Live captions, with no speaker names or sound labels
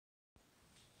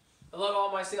Hello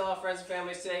all my CLL friends and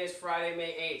families. Today is Friday,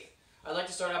 May 8th. I'd like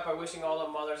to start out by wishing all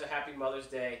the mothers a happy Mother's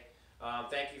Day.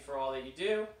 Thank you for all that you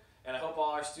do, and I hope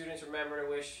all our students remember to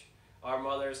wish our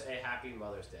mothers a happy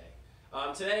Mother's Day.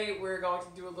 Today we're going to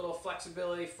do a little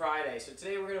Flexibility Friday. So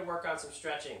today we're going to work on some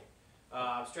stretching.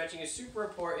 Stretching is super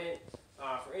important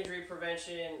for injury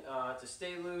prevention, to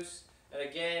stay loose. And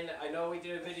again, I know we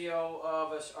did a video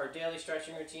of our daily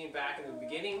stretching routine back in the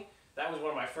beginning. That was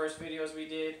one of my first videos we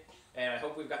did, and I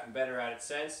hope we've gotten better at it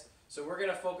since. So we're going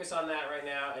to focus on that right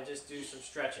now and just do some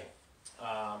stretching.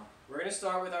 We're going to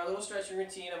start with our little stretching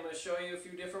routine. I'm going to show you a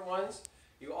few different ones.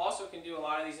 You also can do a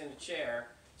lot of these in the chair.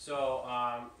 So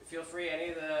feel free,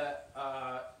 any of the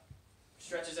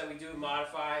stretches that we do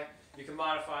modify, you can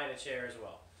modify in a chair as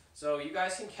well. So you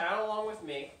guys can count along with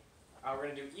me. We're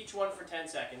going to do each one for 10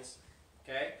 seconds.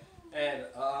 Okay? And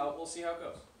we'll see how it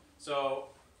goes. So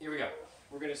here we go.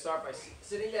 We're going to start by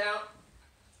sitting down.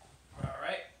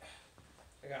 Alright.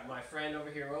 I got my friend over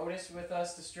here, Otis, with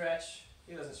us to stretch.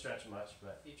 He doesn't stretch much,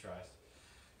 but he tries.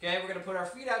 Okay, we're going to put our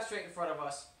feet out straight in front of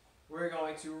us. We're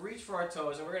going to reach for our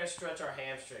toes, and we're going to stretch our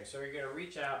hamstrings. So you're going to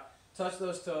reach out, touch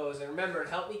those toes, and remember,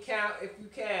 help me count if you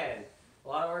can. A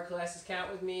lot of our classes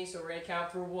count with me, so we're going to count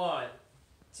for 1,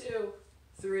 2,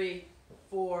 3,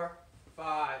 4,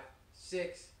 5,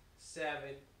 6, 7,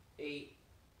 8,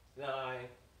 9,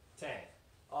 10.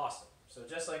 Awesome. So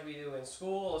just like we do in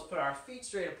school, let's put our feet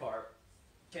straight apart.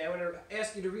 Okay, I'm going to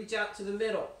ask you to reach out to the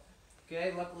middle.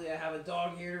 Okay, luckily I have a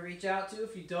dog here to reach out to.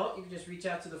 If you don't, you can just reach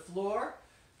out to the floor.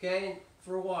 Okay, and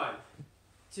for 1,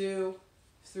 2,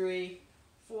 3,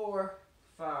 4,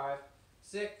 5,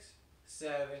 6,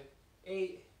 7,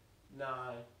 8, 9,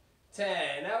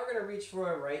 10. Now we're going to reach for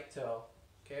our right toe.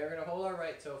 Okay, we're going to hold our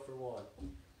right toe for 1,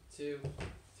 2,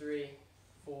 3,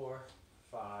 4,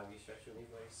 5. You stretch with me,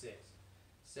 buddy. 6,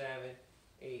 7,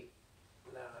 8,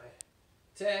 9,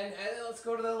 10. And then let's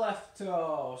go to the left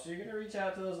toe. So you're going to reach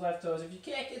out to those left toes. If you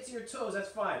can't get to your toes, that's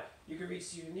fine. You can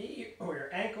reach to your knee or your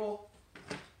ankle.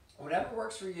 Whatever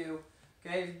works for you.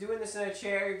 Okay, if you're doing this in a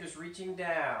chair, you're just reaching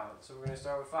down. So we're going to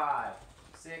start with 5,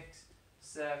 6,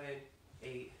 7,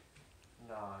 8,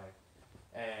 9,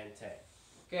 and 10.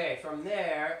 Okay, from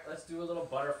there, let's do a little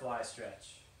butterfly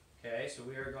stretch. Okay, so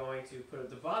we are going to put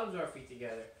the bottoms of our feet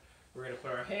together. We're going to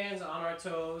put our hands on our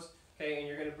toes. Okay, and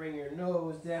you're going to bring your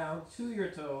nose down to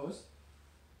your toes.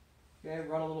 Okay,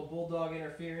 run a little bulldog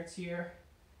interference here.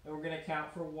 And we're going to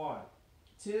count for 1,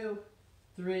 2,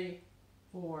 3,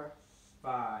 4,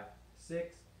 5,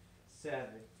 6, 7,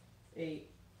 8,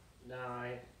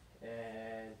 9,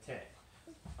 and 10.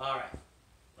 Alright,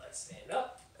 let's stand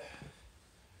up.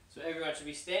 So everyone should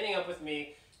be standing up with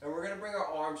me, and we're going to bring our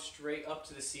arms straight up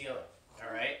to the ceiling.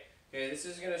 Alright? Okay, this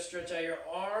is going to stretch out your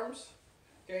arms.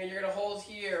 Okay, and you're going to hold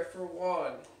here for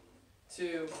 1,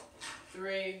 2,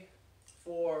 3,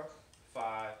 4,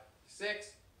 5,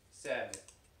 6, 7,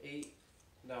 8,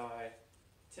 9,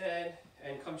 10,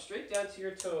 and come straight down to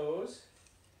your toes.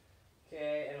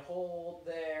 Okay, and hold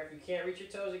there. If you can't reach your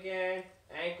toes again,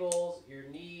 ankles, your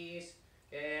knees.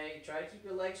 Okay, try to keep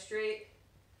your legs straight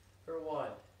for 1,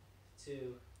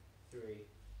 2, 3,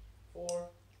 4,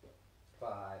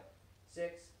 5,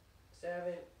 6,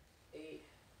 7, 8,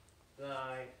 9,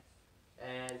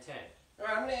 and 10.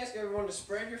 Alright, I'm going to ask everyone to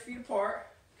spread your feet apart.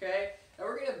 Okay, and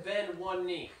we're going to bend one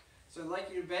knee. So I'd like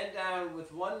you to bend down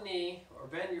with one knee, or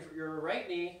bend your right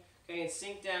knee, okay, and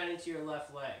sink down into your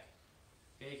left leg.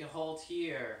 Okay, you can hold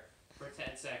here for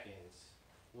 10 seconds.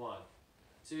 1,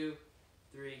 2,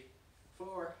 3,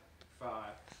 4, 5,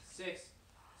 6,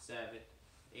 7,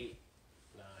 8,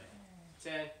 9,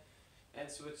 10. And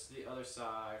switch to the other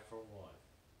side for 1,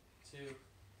 2,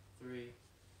 3,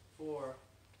 4,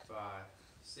 5,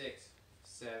 6,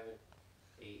 7,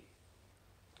 8,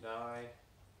 9,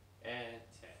 and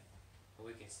 10. And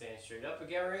we can stand straight up.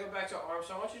 Again, we're going to go back to our arms.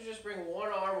 So I want you to just bring one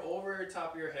arm over the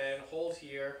top of your head. Hold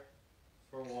here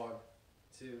for 1,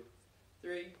 2,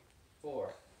 3,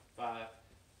 4, 5,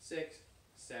 6,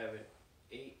 7,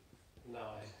 8, 9,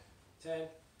 10.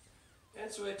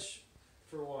 And switch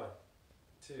for 1,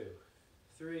 2,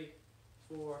 3,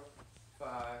 4,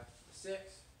 5,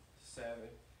 6, 7,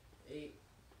 8,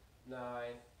 9,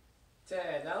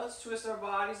 10. Now let's twist our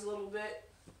bodies a little bit.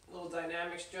 A little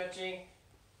dynamic stretching.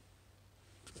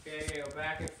 Okay, go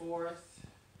back and forth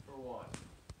for 1,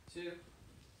 2,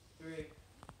 3,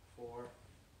 4,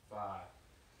 5,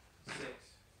 6,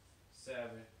 7,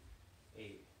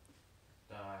 8,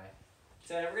 9,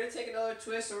 10. We're going to take another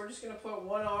twist, so we're just going to put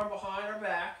one arm behind our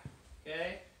back,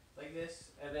 okay, like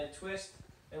this, and then twist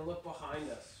and look behind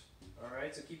us.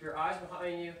 Alright, so keep your eyes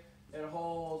behind you and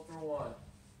hold for 1,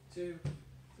 2,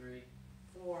 3,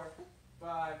 4,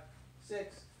 5,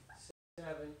 6,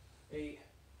 7, 8,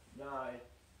 9,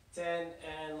 10,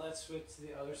 and let's switch to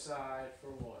the other side for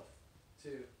 1,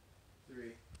 2,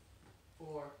 3,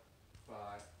 4, 5,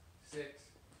 6,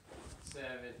 7,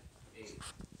 8,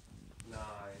 9,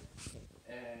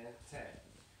 and 10.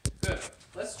 Good.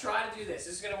 Let's try to do this.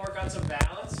 This is going to work on some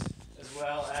balance as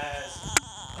well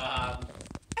as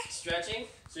stretching.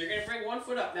 So you're going to bring one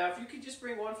foot up. Now, if you could just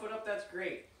bring one foot up, that's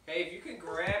great. Okay, if you can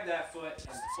grab that foot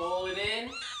and pull it in,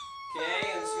 okay,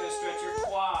 and it's going to stretch your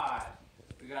quad.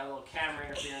 We got a little camera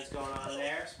interference going on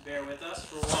there, so bear with us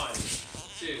for 1,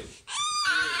 2, 3,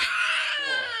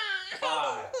 4,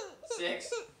 5,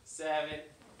 6, 7,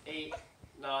 8,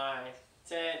 9,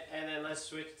 10, and then let's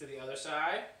switch to the other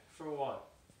side for 1,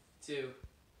 2,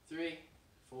 3,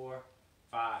 4,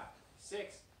 5,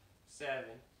 6, 7,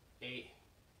 8,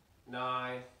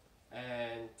 9,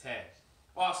 and 10.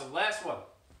 Awesome. Last one.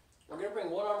 We're going to bring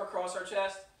one arm across our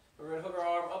chest. We're going to hook our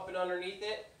arm up and underneath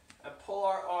it and pull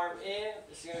our arm in.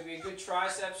 This is going to be a good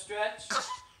tricep stretch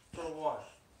for 1,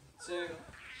 2,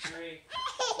 3,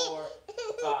 4,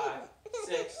 5,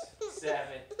 6, 7,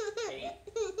 8,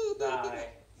 9,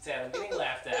 10. I'm getting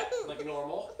laughed at like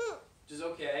normal, which is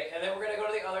okay. And then we're going to go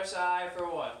to the other side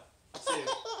for 1,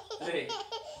 2, 3,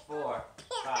 4,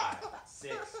 5,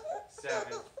 6,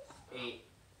 7, 8,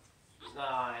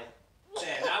 9,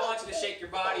 10. Now I want you to shake your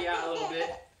body out a little bit.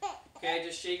 Okay,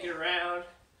 just shake it around.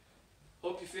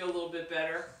 Hope you feel a little bit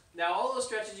better. Now all those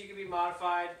stretches you can be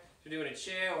modified to do in a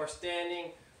chair or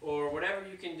standing or whatever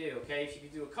you can do. Okay, if you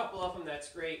can do a couple of them, that's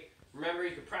great. Remember,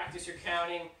 you can practice your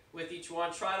counting with each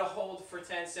one. Try to hold for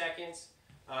 10 seconds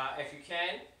if you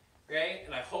can. Okay,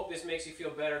 and I hope this makes you feel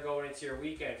better going into your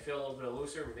weekend. Feel a little bit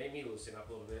looser. Made me loosen up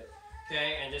a little bit.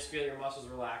 Okay, and just feel your muscles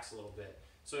relax a little bit.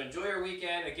 So enjoy your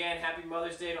weekend. Again, happy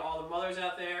Mother's Day to all the mothers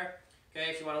out there. Okay,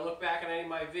 if you want to look back on any of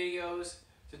my videos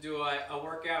to do a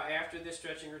workout after this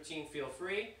stretching routine, feel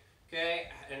free. Okay,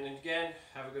 and again,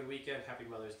 have a good weekend. Happy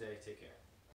Mother's Day. Take care.